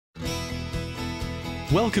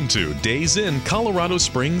Welcome to Days Inn Colorado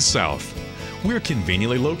Springs South. We're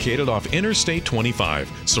conveniently located off Interstate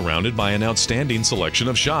 25, surrounded by an outstanding selection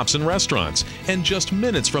of shops and restaurants, and just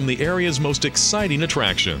minutes from the area's most exciting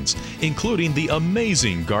attractions, including the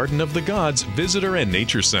amazing Garden of the Gods Visitor and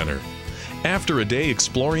Nature Center. After a day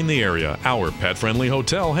exploring the area, our pet-friendly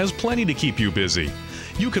hotel has plenty to keep you busy.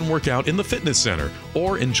 You can work out in the fitness center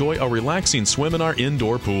or enjoy a relaxing swim in our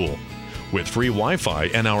indoor pool. With free Wi-Fi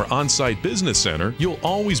and our on-site business center, you'll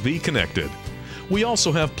always be connected. We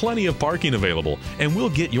also have plenty of parking available, and we'll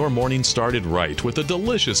get your morning started right with a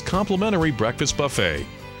delicious complimentary breakfast buffet.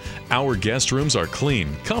 Our guest rooms are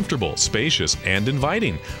clean, comfortable, spacious, and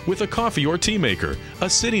inviting, with a coffee or tea maker, a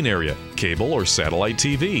sitting area, cable or satellite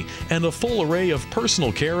TV, and a full array of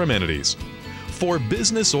personal care amenities. For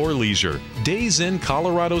business or leisure, Days Inn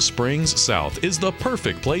Colorado Springs South is the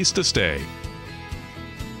perfect place to stay.